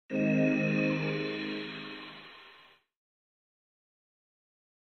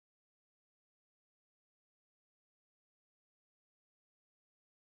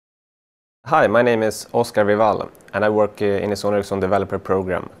Hi, my name is Oscar Vival and I work in the Sony Ericsson developer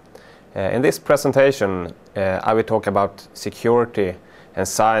program. In this presentation I will talk about security and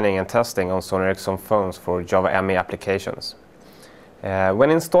signing and testing on Sony Ericsson phones for Java ME applications. When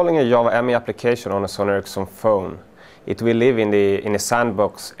installing a Java ME application on a Sony Ericsson phone, it will live in a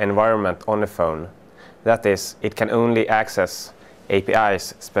sandbox environment on the phone. That is, it can only access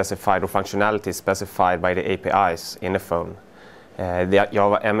APIs specified or functionality specified by the APIs in the phone. The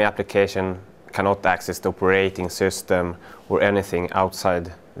Java ME application cannot access the operating system or anything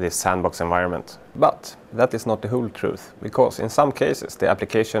outside this sandbox environment. But that is not the whole truth, because in some cases the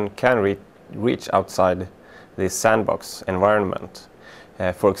application can reach outside this sandbox environment.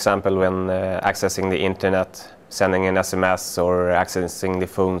 For example, when accessing the internet, sending an SMS or accessing the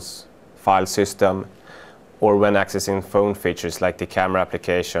phone's file system, or when accessing phone features like the camera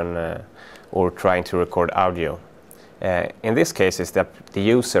application or trying to record audio. In these cases, the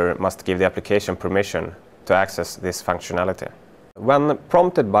user must give the application permission to access this functionality. When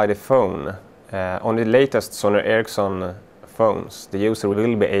prompted by the phone, on the latest Sony Ericsson phones, the user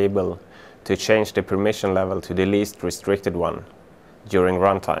will be able to change the permission level to the least restricted one during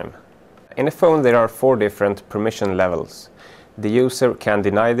runtime. In the phone there are 4 different permission levels. The user can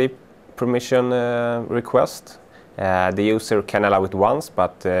deny the permission request. The user can allow it once,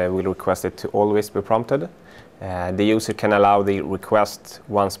 but will request it to always be prompted. The user can allow the request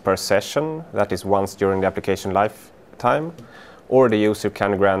once per session, that is once during the application lifetime, or the user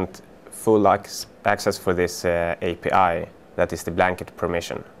can grant full access for this API, that is the blanket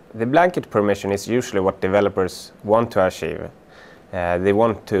permission. The blanket permission is usually what developers want to achieve. They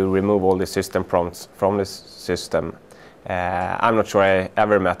want to remove all the system prompts from the system. I'm not sure I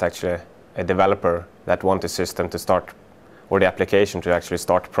ever met actually a developer that wants the system to start, or the application to actually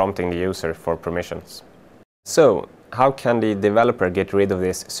start prompting the user for permissions. So, how can the developer get rid of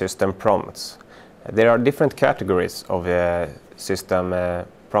these system prompts? There are different categories of system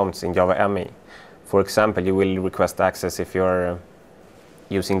prompts in Java ME. For example, you will request access if you're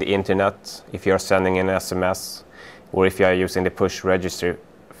using the internet, if you're sending an SMS, or if you are using the push register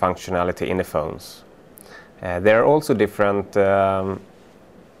functionality in the phones. There are also different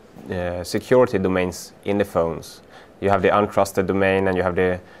security domains in the phones. You have the untrusted domain and you have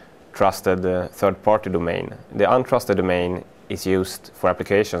the trusted third-party domain. The untrusted domain is used for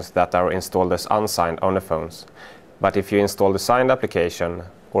applications that are installed as unsigned on the phones. But if you install the signed application,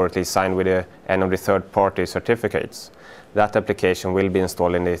 or at least signed with any of the third-party certificates, that application will be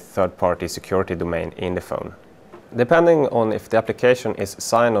installed in the third-party security domain in the phone. Depending on if the application is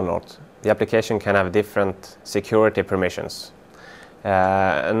signed or not, the application can have different security permissions.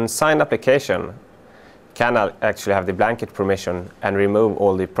 An signed application can actually have the blanket permission and remove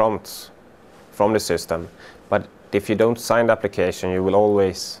all the prompts from the system. But if you don't sign the application, you will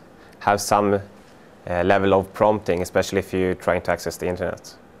always have some level of prompting, especially if you're trying to access the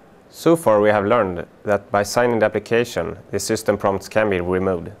internet. So far we have learned that by signing the application, the system prompts can be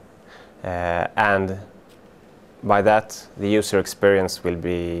removed. And by that, the user experience will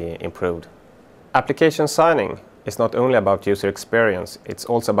be improved. Application signing is not only about user experience, it's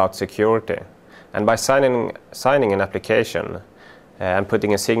also about security. And by signing an application and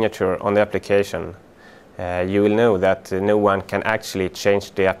putting a signature on the application, you will know that no one can actually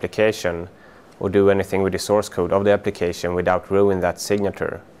change the application or do anything with the source code of the application without ruining that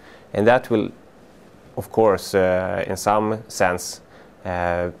signature. And that will, of course, in some sense,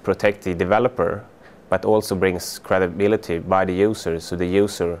 protect the developer, but also brings credibility by the user, so the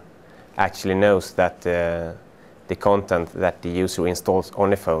user actually knows that the content that the user installs on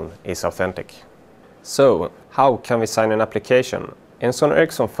the phone is authentic. So, how can we sign an application? In Sony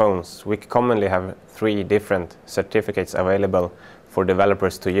Ericsson phones, we commonly have 3 different certificates available for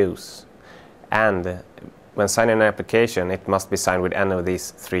developers to use. And when signing an application, it must be signed with any of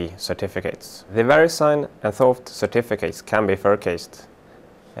these 3 certificates. The VeriSign and Thauth certificates can be purchased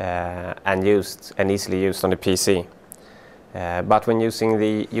and easily used on the PC. But when using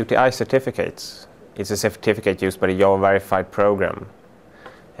the UTI certificates, it's a certificate used by the Java verified program.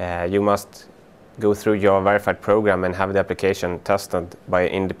 You must go through your verified program and have the application tested by an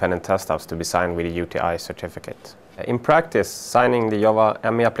independent test house to be signed with a UTI certificate. In practice, signing the Java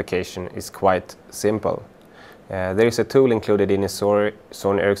ME application is quite simple. There is a tool included in the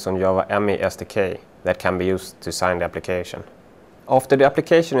Sony Ericsson Java ME SDK that can be used to sign the application. After the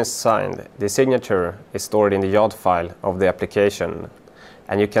application is signed, the signature is stored in the YAD file of the application,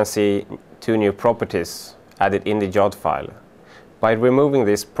 and you can see 2 new properties added in the YAD file. By removing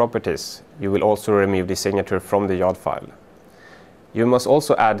these properties, you will also remove the signature from the YAD file. You must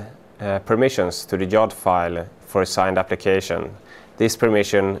also add permissions to the YAD file for a signed application. This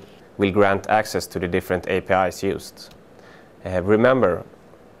permission will grant access to the different APIs used. Remember,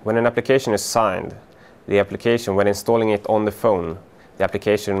 when an application is signed, the application, when installing it on the phone, the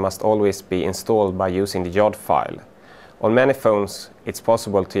application must always be installed by using the YAR file. On many phones, it's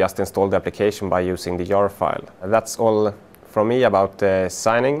possible to just install the application by using the YAR file. That's all from me about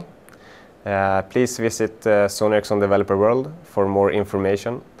signing. Please visit Sony Ericsson Developer World for more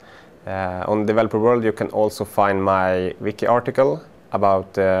information. On Developer World you can also find my wiki article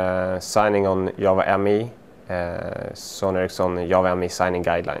about signing on Java ME, Sony Ericsson Java ME signing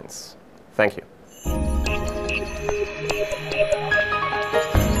guidelines. Thank you.